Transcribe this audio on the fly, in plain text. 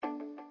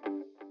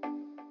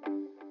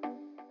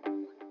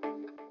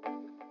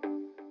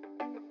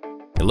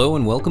Hello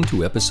and welcome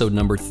to episode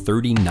number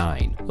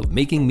 39 of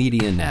Making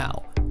Media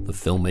Now, the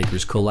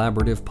Filmmakers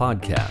Collaborative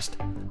podcast.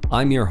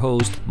 I'm your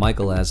host,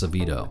 Michael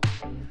Azevedo.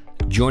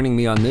 Joining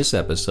me on this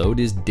episode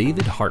is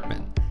David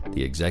Hartman,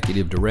 the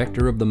Executive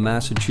Director of the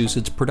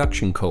Massachusetts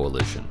Production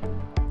Coalition.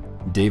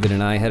 David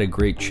and I had a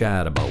great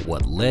chat about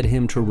what led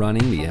him to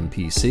running the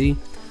MPC,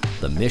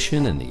 the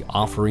mission and the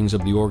offerings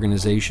of the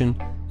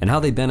organization, and how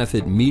they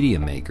benefit media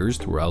makers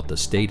throughout the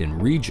state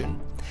and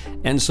region,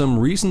 and some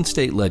recent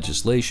state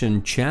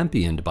legislation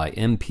championed by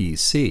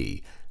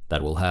MPC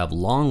that will have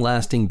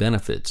long-lasting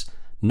benefits,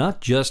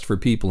 not just for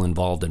people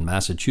involved in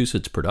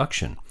Massachusetts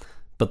production,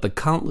 but the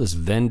countless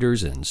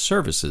vendors and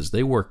services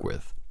they work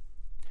with.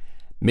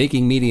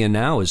 Making Media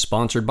Now is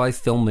sponsored by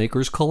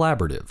Filmmakers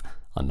Collaborative,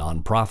 a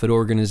nonprofit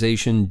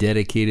organization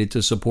dedicated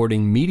to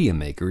supporting media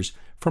makers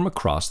from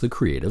across the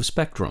creative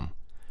spectrum.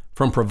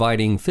 From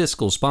providing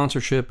fiscal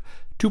sponsorship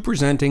to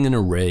presenting an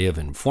array of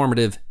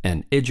informative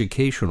and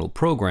educational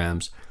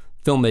programs,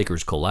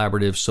 Filmmakers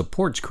Collaborative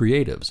supports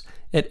creatives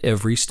at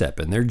every step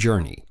in their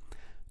journey.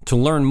 To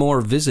learn more,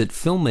 visit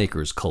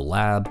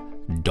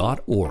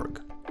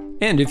filmmakerscollab.org.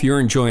 And if you're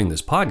enjoying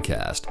this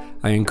podcast,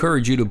 I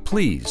encourage you to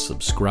please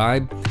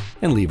subscribe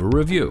and leave a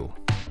review.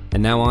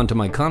 And now on to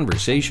my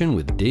conversation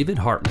with David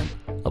Hartman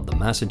of the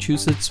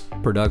Massachusetts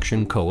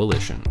Production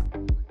Coalition.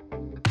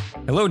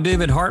 Hello,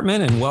 David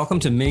Hartman, and welcome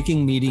to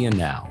Making Media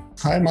Now.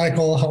 Hi,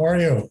 Michael. How are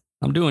you?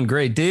 I'm doing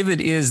great. David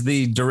is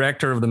the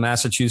director of the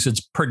Massachusetts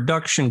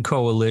Production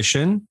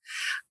Coalition,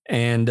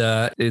 and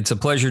it's a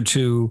pleasure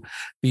to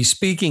be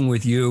speaking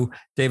with you.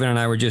 David and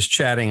I were just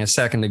chatting a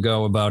second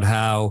ago about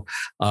how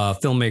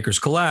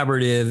Filmmakers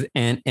Collaborative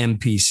and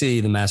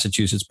MPC, the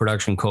Massachusetts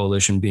Production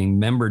Coalition, being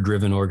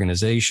member-driven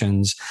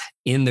organizations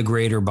in the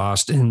greater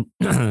Boston,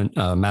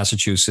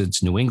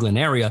 Massachusetts, New England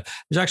area,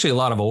 there's actually a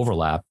lot of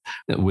overlap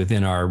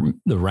within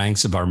the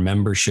ranks of our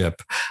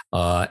membership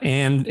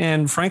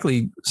and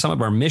frankly, some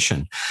of our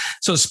mission.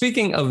 So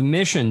speaking of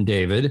mission,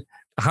 David,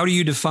 how do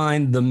you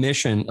define the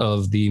mission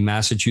of the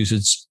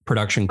Massachusetts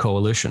Production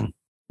Coalition?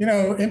 You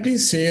know,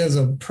 MPC is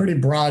a pretty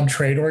broad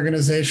trade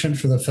organization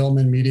for the film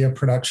and media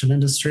production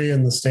industry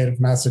in the state of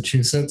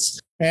Massachusetts,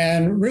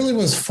 and really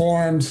was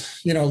formed,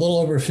 a little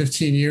over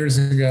 15 years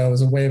ago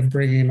as a way of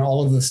bringing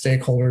all of the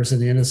stakeholders in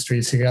the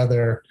industry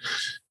together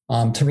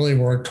to really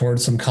work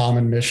towards some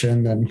common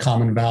mission and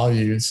common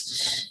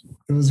values.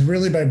 It was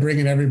really by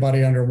bringing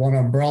everybody under one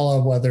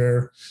umbrella,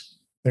 whether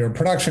they were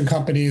production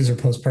companies or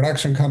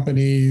post-production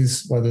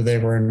companies, whether they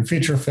were in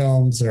feature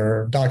films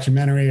or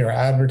documentary or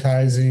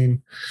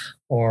advertising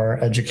or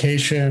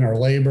education or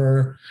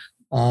labor,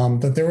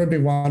 that there would be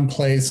one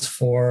place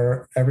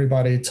for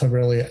everybody to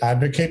really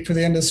advocate for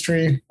the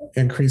industry,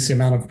 increase the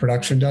amount of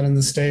production done in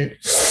the state,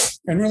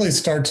 and really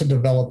start to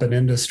develop an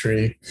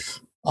industry.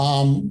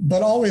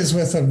 But always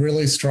with a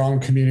really strong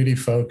community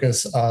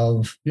focus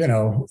of,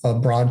 a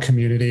broad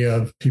community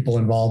of people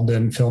involved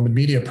in film and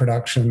media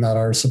production that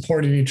are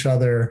supporting each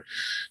other,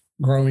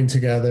 growing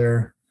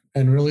together,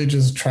 and really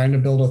just trying to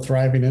build a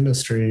thriving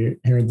industry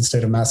here in the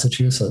state of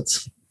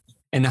Massachusetts.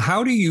 And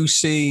how do you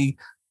see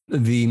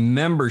the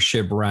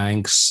membership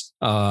ranks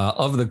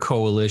of the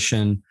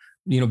coalition,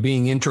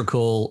 being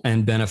integral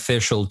and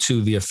beneficial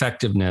to the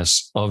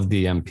effectiveness of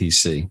the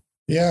MPC?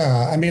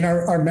 Yeah, I mean,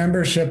 our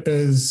membership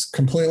is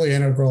completely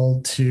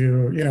integral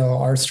to,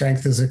 our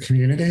strength as a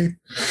community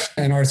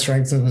and our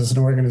strength as an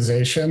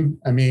organization.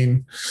 I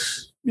mean,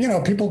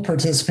 people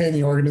participate in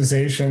the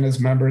organization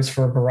as members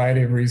for a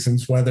variety of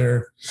reasons,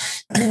 whether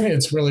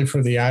it's really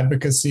for the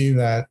advocacy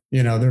that,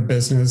 their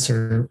business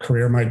or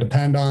career might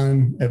depend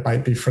on. It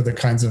might be for the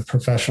kinds of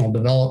professional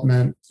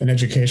development and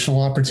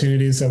educational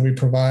opportunities that we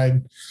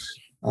provide.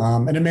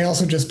 And it may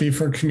also just be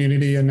for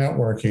community and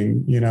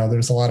networking.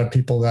 There's a lot of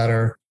people that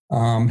have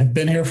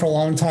been here for a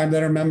long time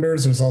that are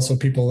members. There's also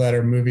people that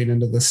are moving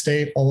into the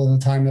state all of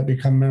the time that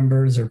become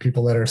members, or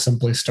people that are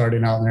simply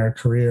starting out in their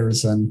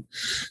careers and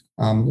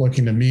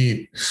looking to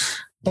meet.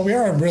 But we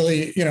are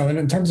really, and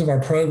in terms of our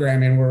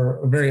programming,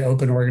 we're a very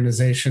open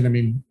organization. I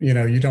mean,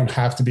 you don't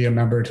have to be a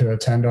member to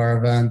attend our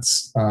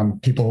events.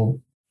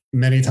 People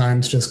many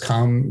times just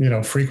come,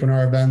 frequent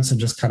our events and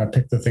just kind of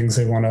pick the things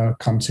they want to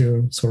come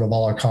to, sort of a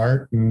la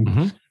carte.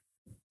 And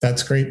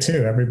that's great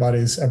too.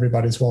 Everybody's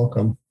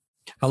welcome.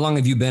 How long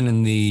have you been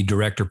in the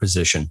director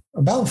position?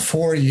 About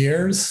 4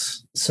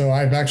 years. So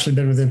I've actually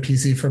been with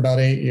MPC for about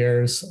 8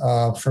 years,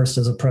 first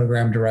as a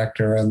program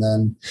director, and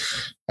then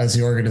as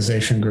the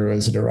organization grew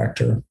as a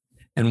director.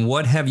 And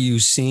what have you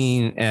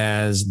seen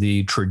as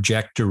the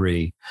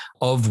trajectory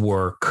of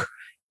work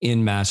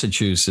in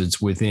Massachusetts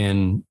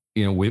within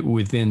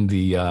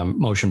the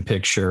motion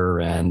picture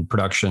and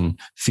production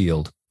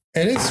field?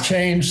 It has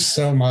changed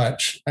so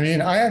much. I mean,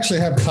 I actually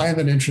have kind of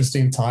an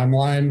interesting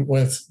timeline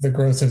with the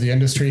growth of the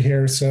industry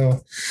here. So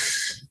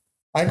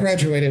I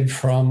graduated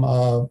from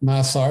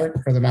Mass Art,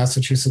 or the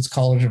Massachusetts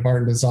College of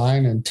Art and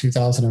Design, in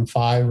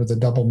 2005 with a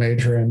double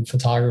major in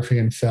photography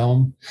and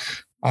film.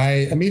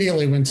 I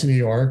immediately went to New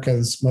York,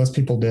 as most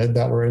people did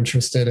that were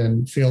interested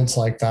in fields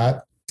like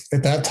that.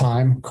 At that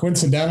time,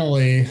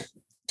 coincidentally,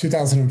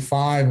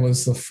 2005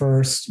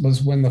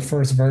 was when the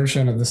first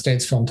version of the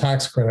state's film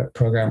tax credit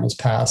program was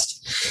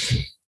passed,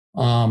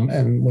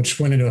 and which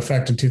went into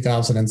effect in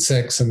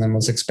 2006 and then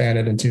was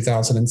expanded in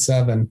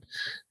 2007.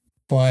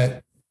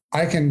 But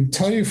I can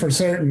tell you for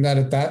certain that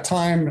at that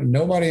time,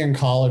 nobody in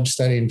college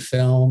studying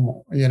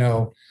film,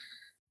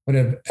 would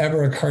have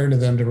ever occurred to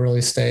them to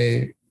really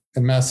stay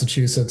in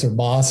Massachusetts or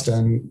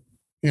Boston,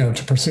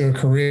 to pursue a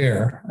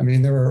career. I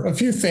mean, there were a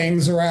few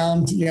things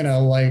around,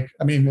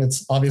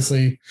 it's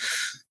obviously,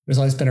 there's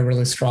always been a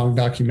really strong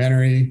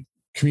documentary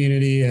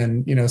community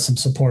and, some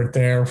support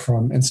there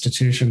from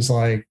institutions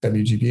like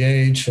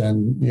WGBH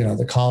and,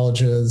 the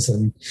colleges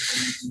and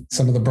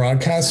some of the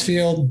broadcast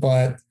field.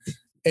 But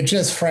it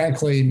just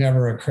frankly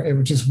never occurred.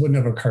 It just wouldn't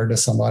have occurred to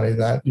somebody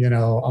that,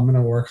 I'm going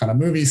to work on a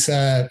movie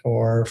set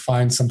or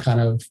find some kind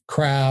of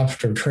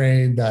craft or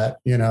trade that,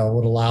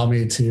 would allow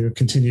me to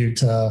continue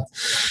to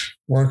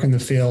work in the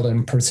field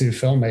and pursue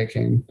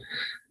filmmaking.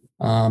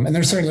 And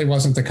there certainly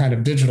wasn't the kind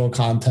of digital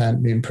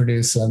content being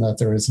produced and that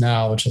there is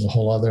now, which is a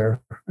whole other,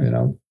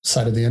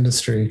 side of the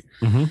industry.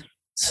 Mm-hmm.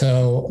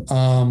 So,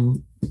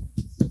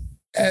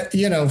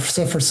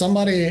 so for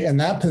somebody in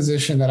that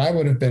position that I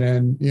would have been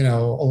in, a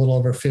little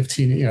over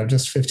 15,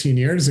 just 15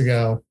 years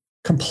ago,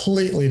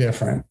 completely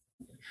different.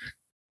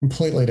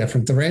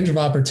 The range of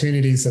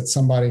opportunities that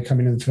somebody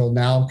coming in the field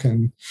now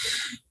can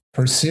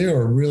pursue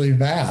are really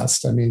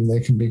vast. I mean, they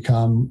can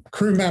become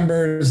crew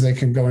members. They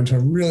can go into a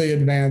really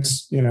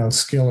advanced,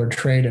 skill or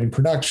trade in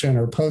production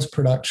or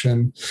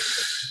post-production.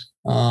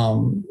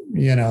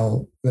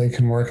 They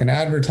can work in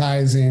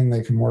advertising.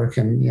 They can work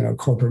in,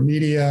 corporate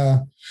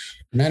media,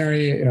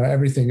 documentary,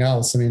 everything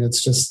else. I mean,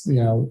 it's just,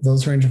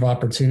 those range of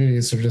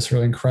opportunities are just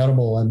really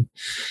incredible. And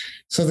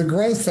so the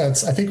growth I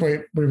think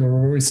where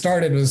we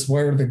started was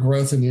where the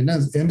growth in the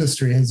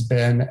industry has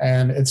been.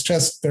 And it's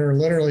just, there are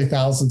literally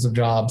thousands of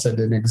jobs that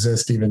didn't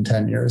exist even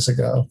 10 years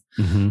ago.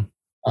 Mm-hmm.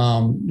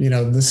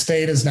 The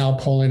state is now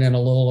pulling in a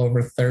little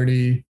over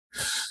 30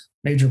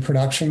 major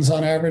productions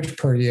on average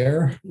per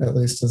year, at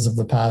least as of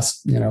the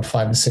past,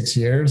 5 to 6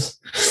 years.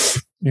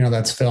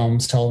 That's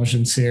films,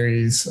 television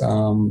series,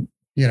 and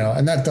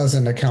that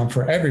doesn't account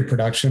for every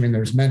production. I mean,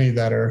 there's many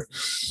that are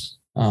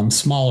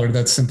smaller.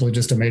 That's simply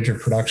just a major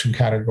production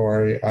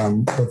category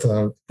with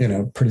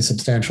a pretty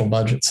substantial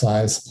budget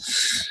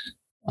size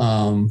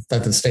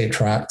that the state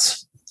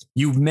tracks.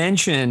 You've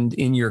mentioned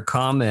in your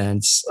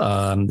comments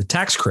the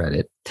tax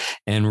credit,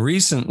 and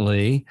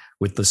recently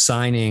with the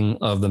signing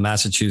of the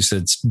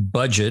Massachusetts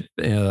budget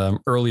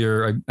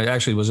earlier,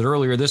 actually, was it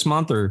earlier this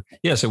month or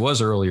yes, it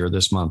was earlier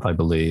this month, I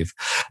believe.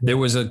 There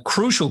was a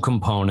crucial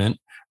component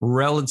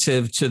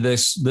relative to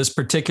this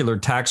particular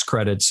tax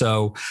credit.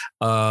 So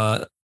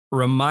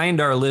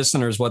remind our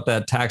listeners what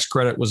that tax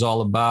credit was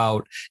all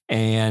about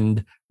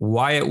and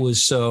why it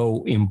was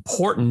so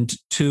important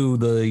to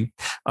the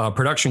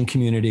production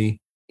community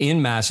in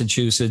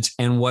Massachusetts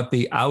and what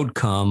the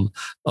outcome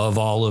of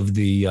all of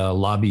the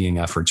lobbying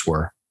efforts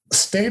were.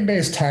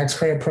 State-based tax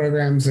credit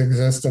programs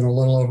exist in a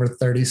little over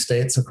 30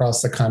 states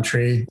across the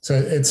country. So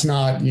it's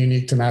not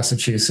unique to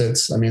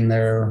Massachusetts. I mean,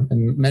 they're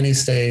in many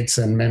states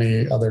and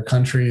many other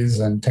countries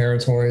and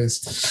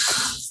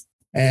territories.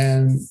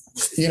 And,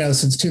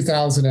 since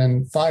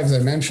 2005, as I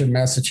mentioned,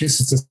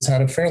 Massachusetts has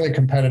had a fairly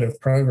competitive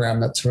program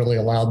that's really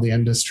allowed the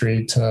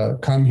industry to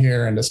come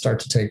here and to start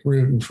to take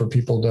root and for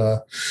people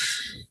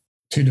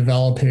to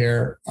develop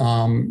here.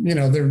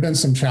 There have been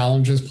some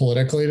challenges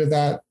politically to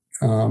that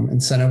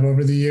incentive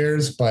over the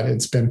years, but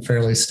it's been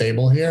fairly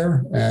stable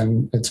here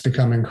and it's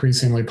become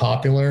increasingly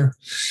popular.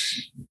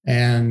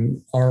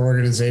 And our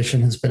organization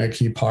has been a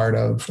key part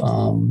of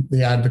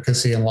the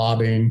advocacy and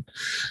lobbying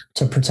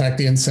to protect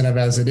the incentive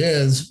as it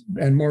is.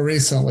 And more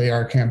recently,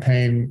 our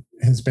campaign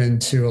has been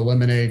to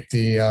eliminate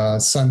the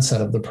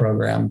sunset of the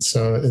program.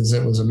 So as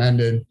it was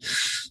amended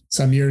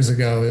some years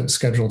ago, it was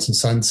scheduled to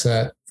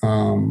sunset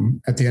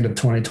at the end of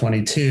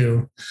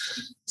 2022.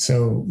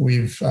 So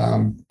we've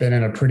been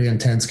in a pretty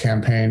intense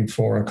campaign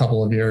for a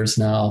couple of years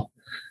now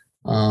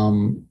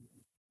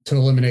to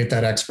eliminate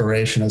that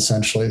expiration,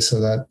 essentially, so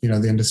that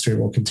the industry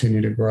will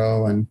continue to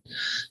grow and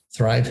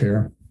thrive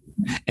here.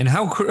 And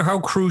how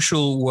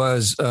crucial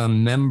was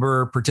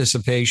member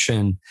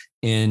participation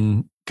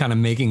in kind of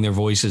making their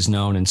voices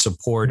known in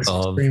support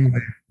of?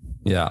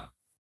 Yeah.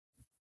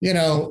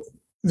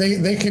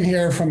 They can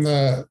hear from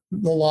the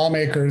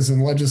lawmakers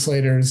and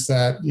legislators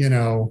that,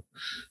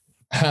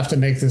 have to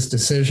make this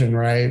decision,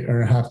 right?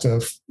 Or have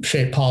to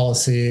shape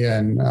policy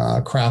and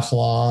craft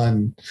law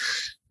and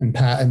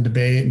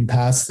debate and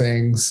pass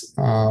things.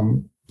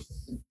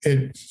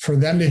 For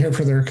them to hear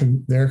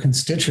from their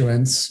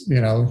constituents,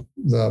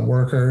 the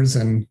workers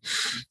and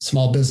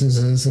small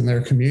businesses in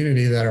their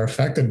community that are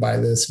affected by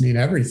this mean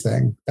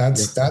everything.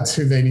 That's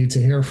who they need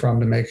to hear from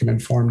to make an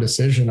informed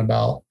decision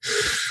about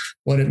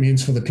what it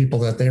means for the people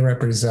that they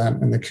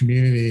represent and the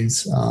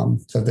communities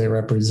that they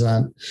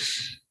represent.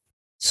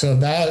 So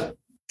that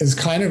is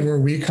kind of where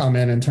we come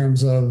in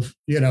terms of,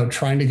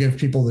 trying to give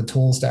people the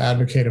tools to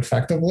advocate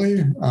effectively,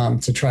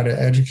 to try to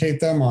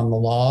educate them on the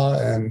law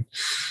and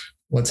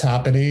what's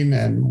happening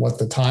and what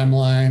the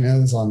timeline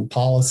is on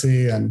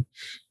policy and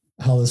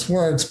how this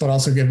works, but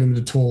also give them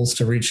the tools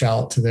to reach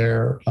out to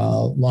their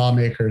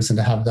lawmakers and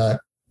to have that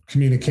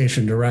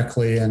communication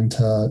directly and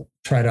to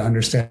try to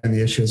understand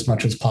the issue as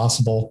much as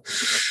possible.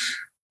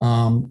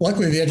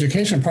 Luckily, the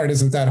education part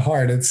isn't that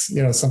hard. It's,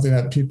 something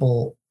that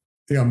people,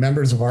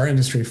 members of our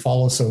industry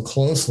follow so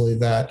closely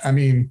that, I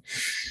mean,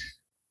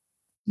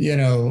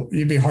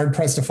 you'd be hard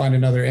pressed to find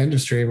another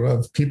industry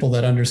of people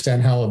that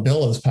understand how a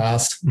bill is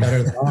passed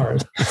better than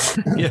ours.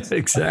 Yes,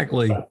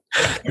 exactly.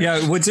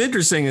 Yeah. What's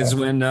interesting is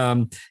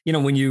when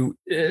you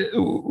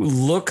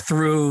look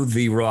through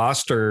the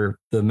roster,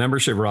 the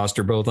membership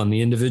roster, both on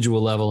the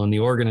individual level and the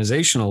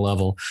organizational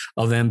level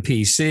of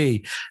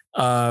MPC,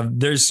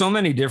 there's so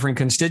many different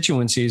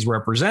constituencies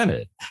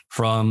represented,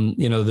 from,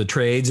 the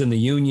trades and the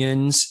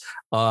unions,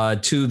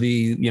 to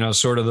the,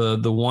 sort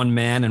of the one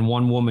man and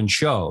one woman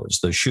shows,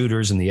 the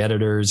shooters and the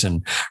editors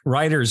and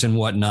writers and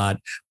whatnot.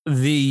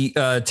 The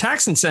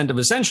tax incentive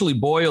essentially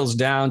boils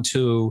down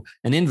to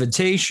an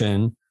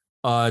invitation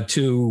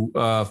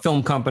to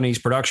film companies,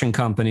 production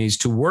companies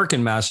to work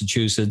in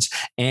Massachusetts,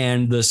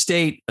 and the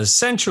state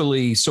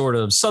essentially sort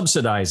of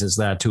subsidizes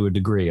that to a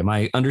degree. Am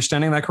I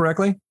understanding that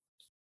correctly?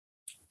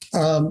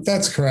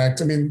 That's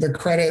correct. I mean, the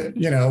credit,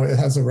 it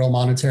has a real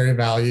monetary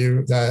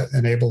value that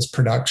enables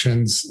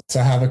productions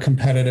to have a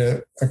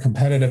competitive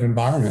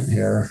environment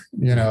here.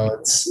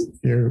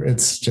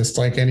 It's just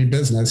like any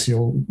business.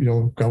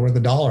 You'll go where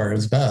the dollar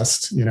is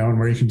best, and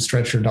where you can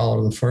stretch your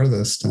dollar the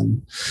furthest.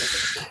 And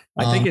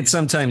I think it's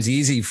sometimes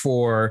easy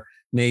for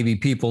maybe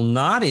people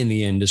not in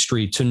the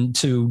industry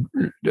to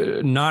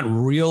not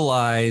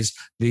realize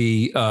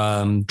the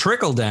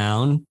trickle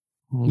down.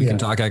 We can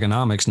talk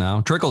economics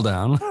now, trickle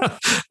down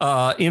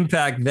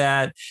impact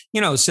that,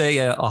 say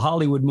a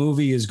Hollywood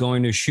movie is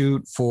going to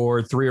shoot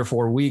for 3 or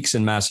 4 weeks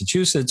in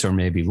Massachusetts or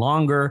maybe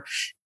longer.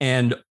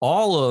 And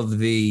all of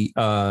the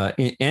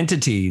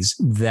entities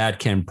that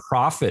can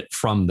profit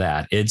from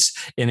that, it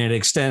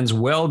extends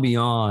well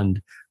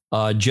beyond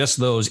just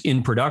those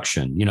in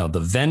production, the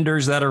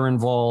vendors that are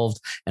involved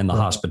and the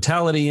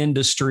hospitality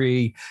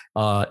industry,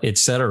 et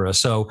cetera.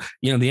 So,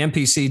 the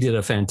MPC did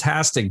a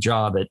fantastic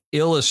job at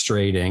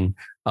illustrating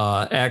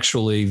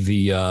actually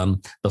the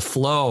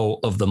flow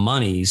of the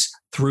monies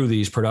through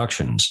these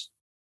productions.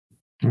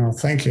 Well,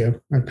 thank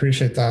you. I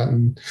appreciate that.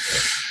 And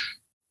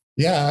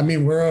yeah, I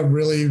mean, we're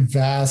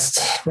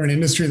an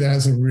industry that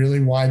has a really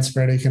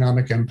widespread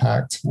economic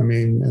impact. I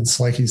mean, it's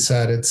like you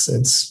said,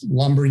 it's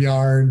lumber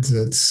yards,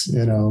 it's,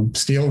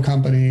 steel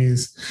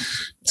companies,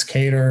 it's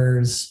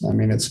caterers. I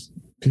mean, it's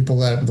people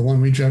the one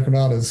we joke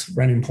about is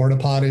renting porta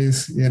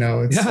potties,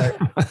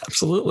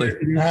 Absolutely.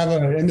 You have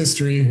an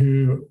industry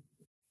who,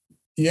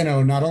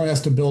 not only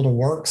has to build a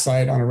work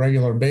site on a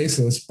regular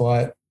basis,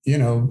 but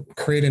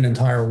create an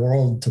entire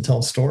world to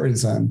tell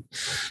stories in.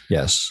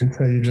 Yes. And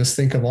so you just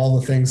think of all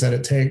the things that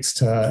it takes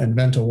to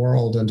invent a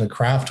world and to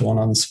craft one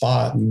on the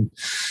spot. And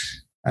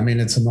I mean,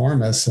 it's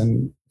enormous.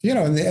 And,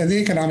 and the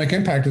economic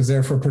impact is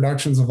there for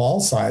productions of all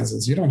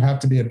sizes. You don't have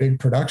to be a big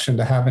production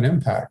to have an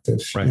impact.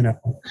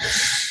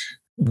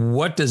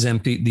 What does the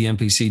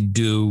MPC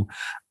do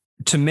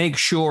to make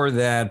sure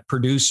that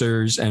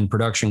producers and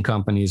production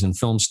companies and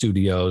film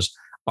studios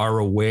are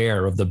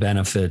aware of the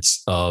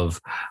benefits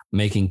of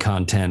making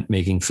content,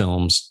 making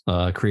films,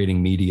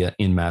 creating media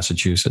in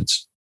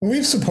Massachusetts?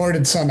 We've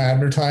supported some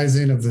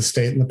advertising of the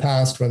state in the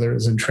past, whether it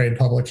was in trade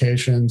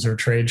publications or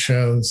trade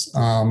shows,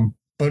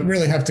 but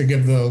really have to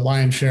give the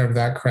lion's share of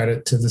that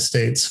credit to the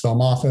state's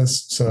film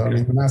office. So, I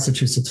mean, the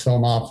Massachusetts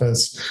Film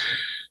Office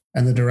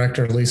and the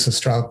director, Lisa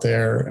Strout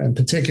there in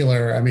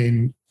particular, I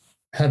mean,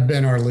 have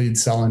been our lead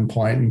selling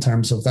point in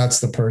terms of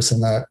that's the person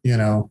that,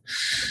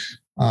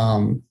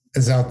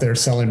 is out there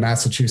selling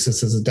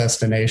Massachusetts as a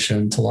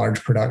destination to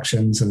large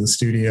productions and the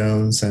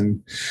studios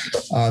and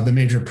the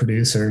major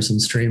producers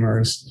and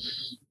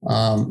streamers.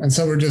 And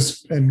so we're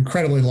just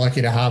incredibly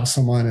lucky to have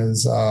someone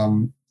as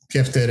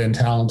gifted and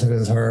talented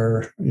as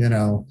her,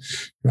 who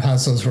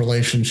has those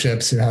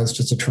relationships, who has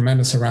just a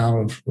tremendous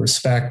amount of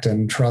respect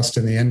and trust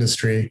in the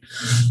industry,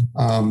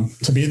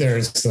 to be there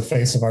as the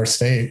face of our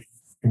state,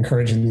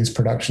 encouraging these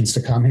productions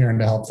to come here and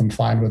to help them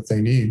find what they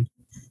need.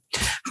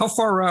 How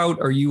far out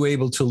are you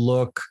able to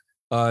look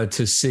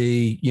to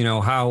see,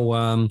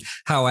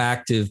 how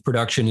active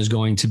production is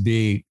going to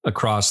be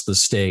across the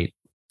state?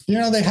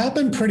 They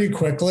happen pretty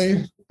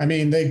quickly. I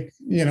mean, they,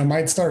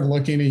 might start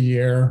looking a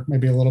year,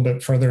 maybe a little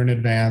bit further in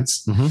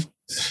advance.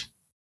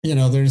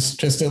 Mm-hmm. There's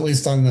just, at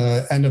least on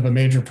the end of a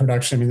major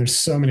production, I mean, there's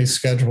so many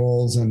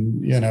schedules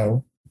and,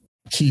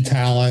 key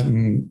talent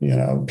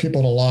and,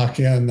 people to lock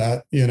in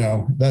that,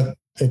 that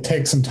it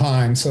takes some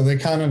time. So they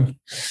kind of,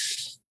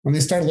 when they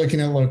start looking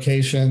at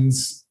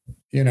locations,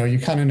 you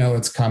kind of know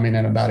it's coming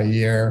in about a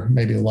year,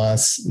 maybe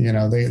less.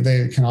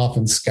 They can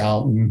often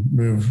scout and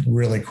move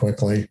really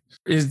quickly.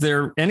 Is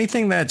there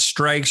anything that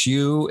strikes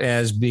you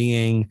as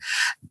being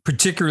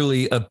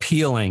particularly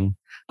appealing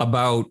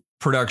about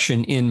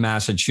production in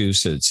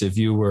Massachusetts. If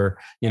you were,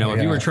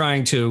 if you were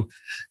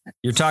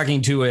you're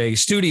talking to a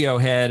studio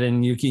head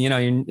and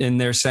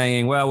and they're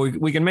saying, well,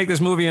 we can make this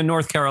movie in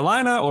North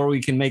Carolina, or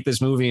we can make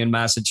this movie in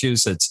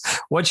Massachusetts.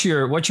 What's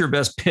your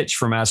best pitch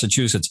for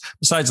Massachusetts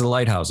besides the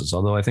lighthouses?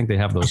 Although I think they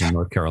have those in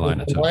North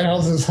Carolina too.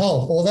 Lighthouses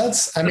help. Well,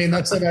 that's an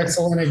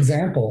excellent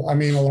example. I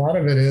mean, a lot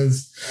of it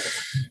is,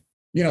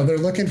 they're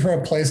looking for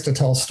a place to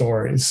tell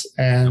stories.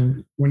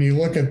 And when you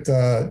look at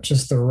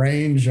just the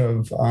range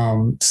of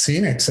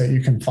scenics that you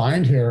can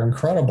find here, are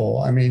incredible.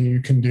 I mean,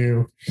 you can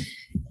do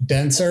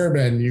dense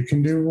urban, you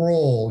can do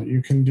rural,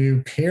 you can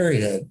do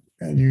period.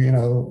 And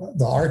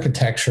the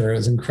architecture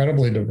is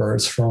incredibly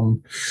diverse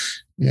from,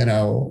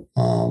 colonial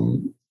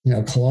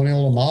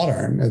to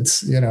modern.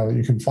 It's,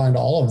 you can find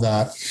all of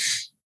that.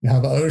 You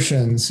have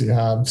oceans, you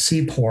have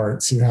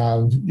seaports, you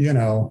have,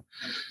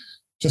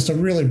 just a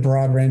really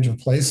broad range of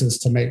places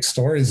to make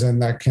stories in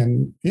that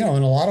can, in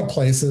a lot of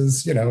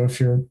places, if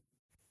you're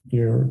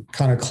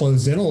kind of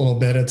closed in a little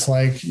bit, it's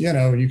like,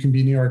 you can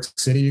be New York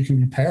City, you can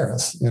be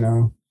Paris,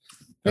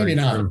 maybe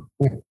not.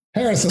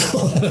 Paris is a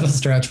little bit of a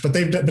stretch, but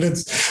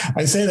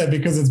I say that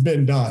because it's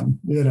been done,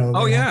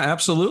 Oh yeah,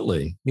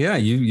 absolutely. Yeah.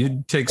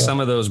 You take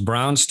some of those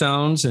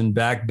brownstones in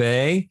Back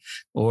Bay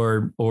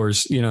or,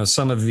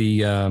 some of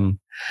the,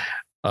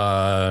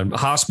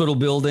 hospital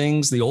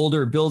buildings, the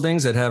older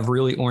buildings that have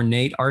really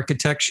ornate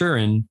architecture,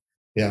 and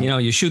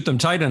you shoot them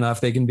tight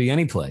enough, they can be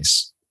any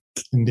place.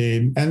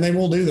 Indeed. And they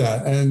will do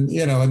that. And,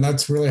 and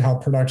that's really how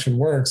production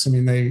works. I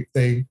mean,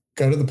 they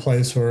go to the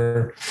place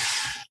where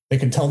they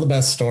can tell the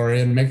best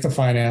story and make the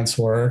finance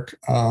work.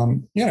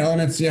 And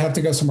if you have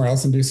to go somewhere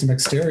else and do some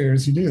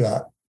exteriors, you do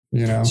that.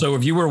 So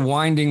if you were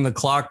winding the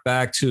clock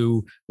back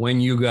to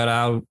when you got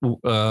out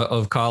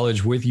of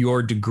college with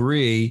your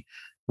degree,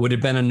 would it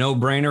have been a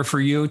no-brainer for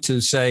you to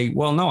say,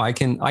 well, no, I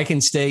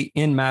can stay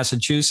in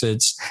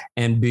Massachusetts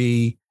and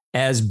be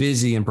as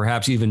busy and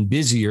perhaps even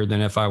busier than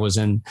if I was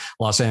in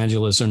Los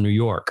Angeles or New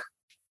York?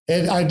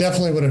 I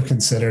definitely would have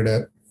considered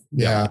it.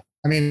 Yeah.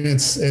 I mean,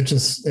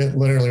 it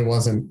literally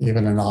wasn't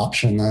even an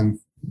option then,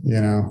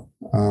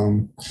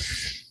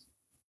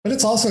 but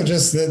it's also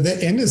just the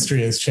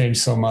industry has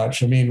changed so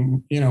much. I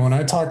mean, when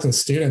I talk to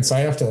students,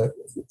 I have to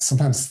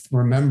sometimes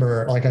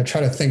remember, like, I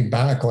try to think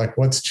back, like,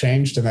 what's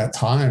changed in that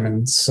time.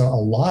 And so a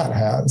lot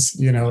has,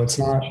 it's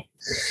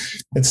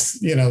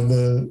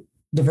the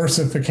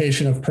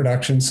diversification of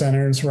production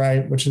centers,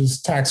 right? Which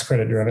is tax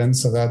credit driven.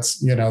 So that's,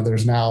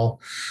 there's now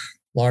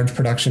large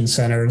production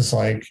centers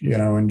like,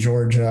 in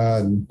Georgia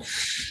and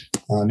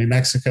New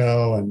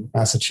Mexico and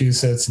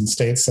Massachusetts and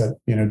states that,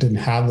 didn't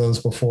have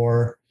those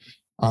before.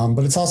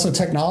 But it's also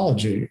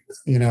technology,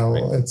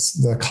 it's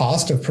the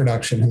cost of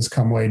production has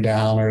come way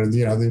down, or,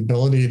 the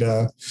ability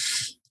to,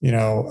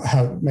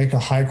 make a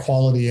high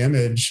quality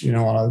image,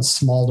 on a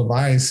small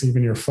device,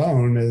 even your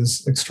phone,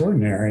 is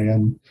extraordinary.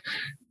 And,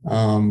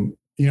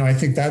 I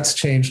think that's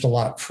changed a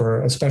lot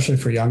especially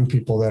for young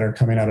people that are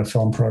coming out of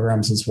film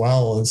programs as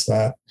well, is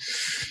that,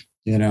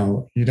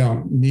 you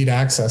don't need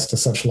access to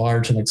such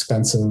large and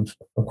expensive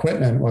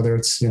equipment, whether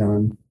it's,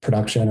 in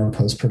production or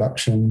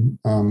post-production,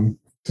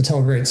 to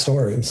tell great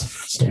stories.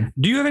 So.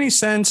 Do you have any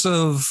sense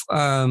of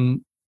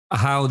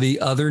how the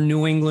other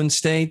New England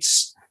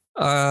states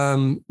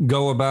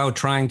go about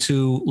trying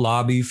to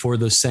lobby for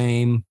the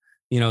same,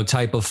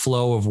 type of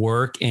flow of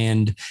work,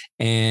 and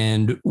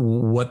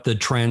what the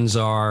trends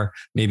are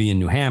maybe in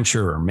New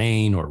Hampshire or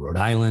Maine or Rhode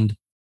Island?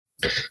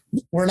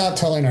 We're not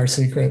telling our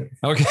secret.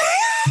 Okay.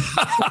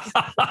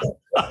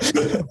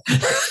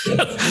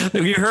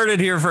 You heard it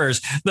here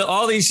first.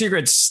 All these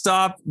secrets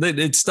stop.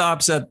 It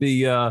stops at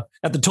the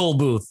toll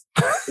booth.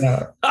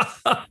 Yeah.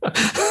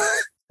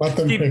 Let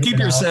them keep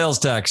your sales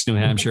tax, New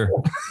Hampshire.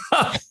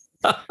 I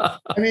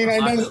mean, I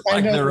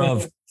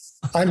know.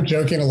 I'm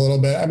joking a little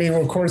bit. I mean,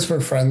 of course, we're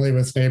friendly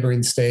with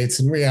neighboring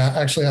states, and we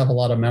actually have a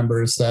lot of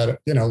members that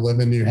live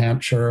in New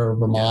Hampshire or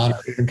Vermont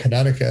or even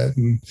Connecticut,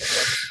 and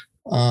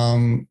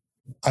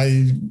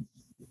I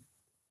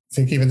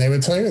think even they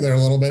would tell you they're a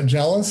little bit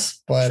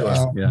jealous, but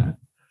sure.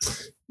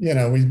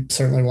 We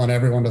certainly want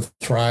everyone to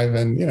thrive,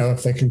 and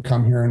if they can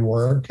come here and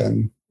work,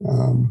 and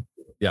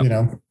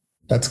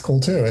that's cool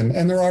too.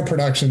 And there are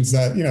productions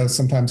that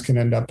sometimes can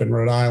end up in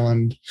Rhode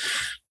Island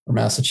or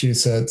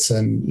Massachusetts,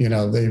 and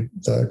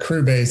the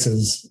crew base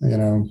is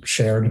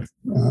shared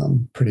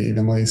pretty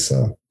evenly.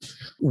 So,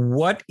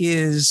 what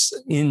is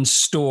in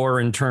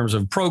store in terms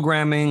of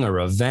programming or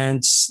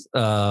events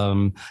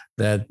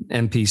that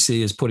MPC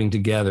is putting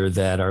together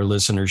that our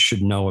listeners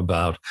should know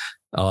about,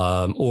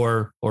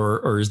 or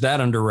is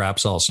that under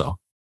wraps also?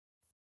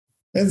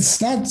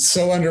 It's not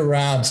so under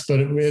wraps,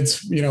 but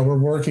it's we're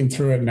working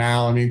through it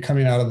now. I mean,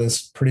 coming out of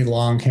this pretty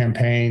long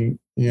campaign,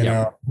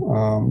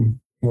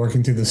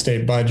 working through the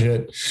state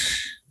budget.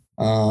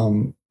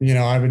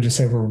 I would just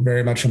say we're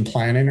very much in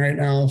planning right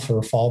now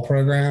for fall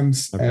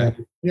programs,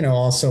 and,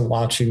 also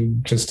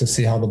watching just to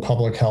see how the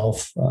public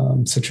health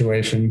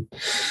situation,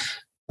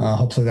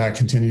 hopefully that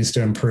continues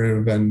to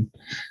improve, and,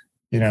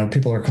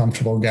 people are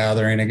comfortable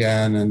gathering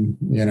again, and,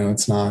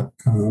 it's not,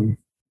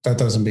 that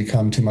doesn't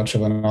become too much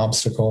of an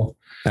obstacle.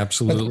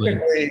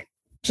 Absolutely.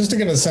 Just to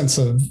give a sense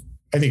of,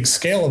 I think,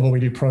 scale of what we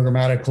do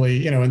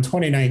programmatically, in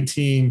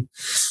 2019,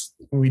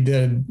 we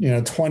did,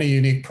 20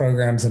 unique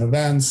programs and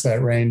events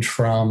that range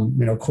from,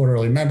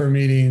 quarterly member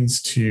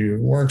meetings to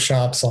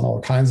workshops on all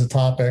kinds of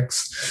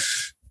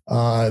topics,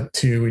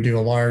 to we do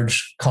a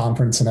large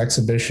conference and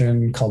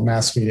exhibition called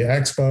Mass Media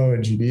Expo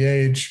at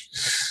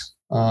GBH.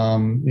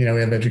 We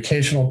have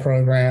educational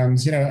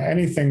programs,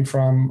 anything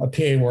from a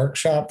PA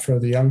workshop for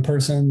the young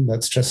person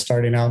that's just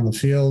starting out in the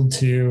field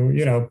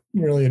to,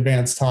 really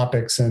advanced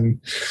topics and,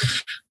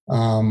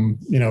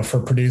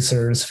 for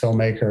producers,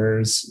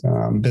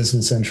 filmmakers,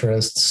 business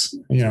interests,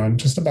 and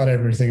just about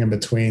everything in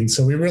between.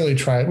 So we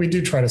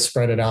do try to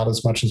spread it out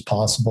as much as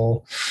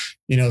possible,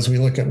 as we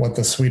look at what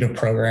the suite of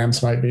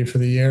programs might be for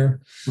the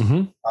year,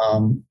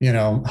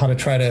 how to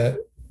try to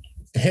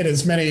hit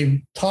as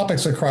many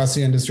topics across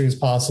the industry as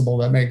possible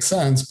that make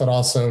sense, but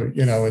also,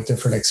 at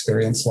different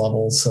experience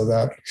levels so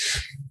that,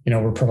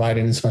 we're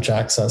providing as much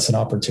access and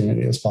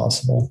opportunity as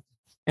possible.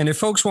 And if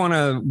folks want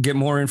to get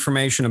more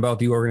information about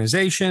the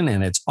organization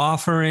and its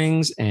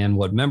offerings and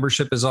what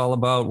membership is all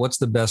about, what's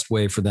the best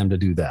way for them to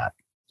do that?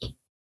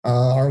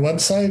 Our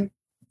website,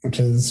 which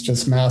is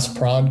just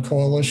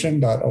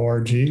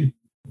massprodcoalition.org.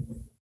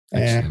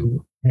 And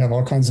we have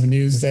all kinds of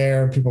news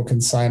there. People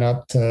can sign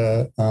up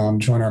to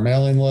join our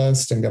mailing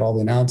list and get all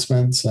the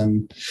announcements.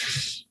 And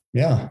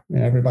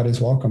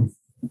everybody's welcome.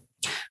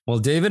 Well,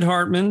 David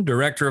Hartman,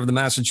 director of the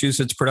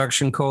Massachusetts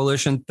Production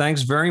Coalition,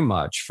 thanks very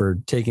much for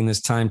taking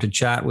this time to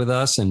chat with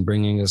us and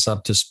bringing us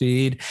up to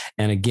speed.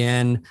 And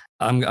again,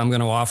 I'm going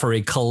to offer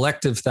a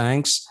collective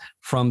thanks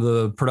from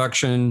the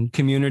production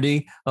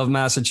community of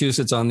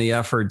Massachusetts on the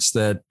efforts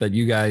that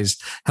you guys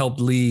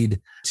helped lead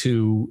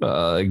to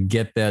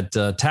get that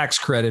tax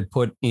credit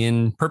put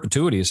in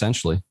perpetuity,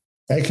 essentially.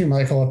 Thank you,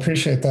 Michael. I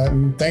appreciate that.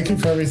 And thank you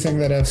for everything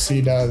that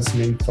FC does. I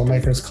mean,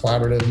 Filmmakers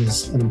Collaborative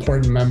is an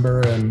important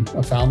member and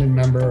a founding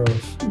member of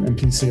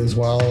MPC as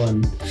well.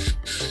 And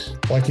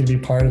lucky to be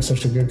part of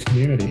such a good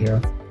community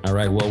here. All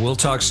right. Well, we'll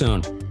talk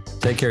soon.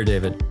 Take care,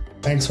 David.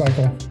 Thanks,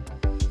 Michael.